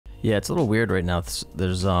Yeah, it's a little weird right now.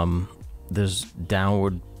 There's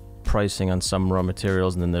downward pricing on some raw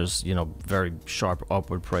materials, and then there's very sharp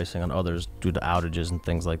upward pricing on others due to outages and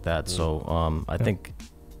things like that. So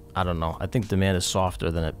I don't know. I think demand is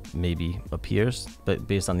softer than it maybe appears, but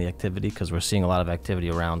based on the activity, because we're seeing a lot of activity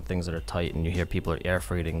around things that are tight, and you hear people are air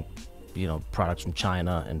freighting, products from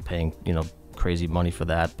China and paying, crazy money for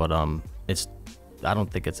that. But I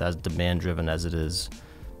don't think it's as demand driven as it is,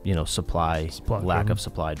 supply lack of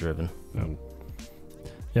supply driven.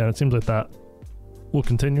 Yeah, it seems like that will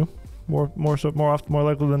continue more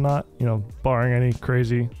likely than not. Barring any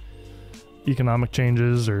crazy economic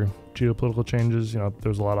changes or geopolitical changes.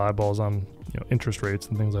 There's a lot of eyeballs on interest rates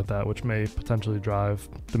and things like that, which may potentially drive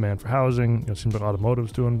demand for housing. It seems like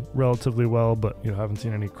automotive's doing relatively well, but haven't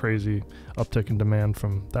seen any crazy uptick in demand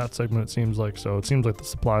from that segment, it seems like. So it seems like the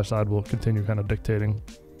supply side will continue kind of dictating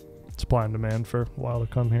supply and demand for a while to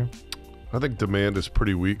come here. I think demand is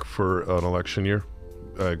pretty weak for an election year.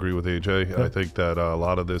 I agree with AJ. Yeah. I think that a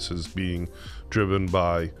lot of this is being driven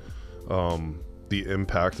by the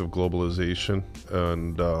impact of globalization,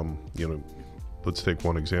 and let's take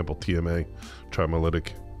one example: TMA, trimolytic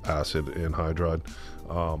acid anhydride.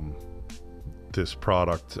 This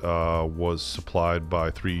product was supplied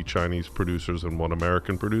by 3 Chinese producers and 1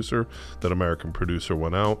 American producer. That American producer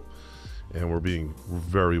went out, and we're being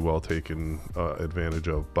very well taken advantage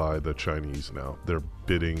of by the Chinese now. They're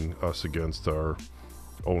bidding us against our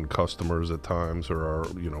own customers at times, or our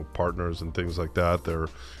partners and things like that. They're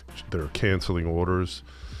canceling orders,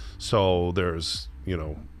 so there's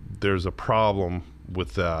a problem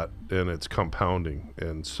with that, and it's compounding.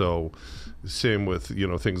 And so same with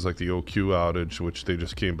things like the OQ outage, which they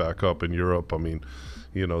just came back up in Europe. I mean,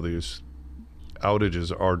 these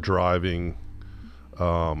outages are driving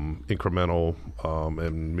incremental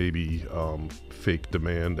and maybe fake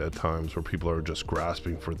demand at times, where people are just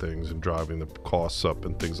grasping for things and driving the costs up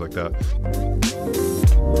and things like that.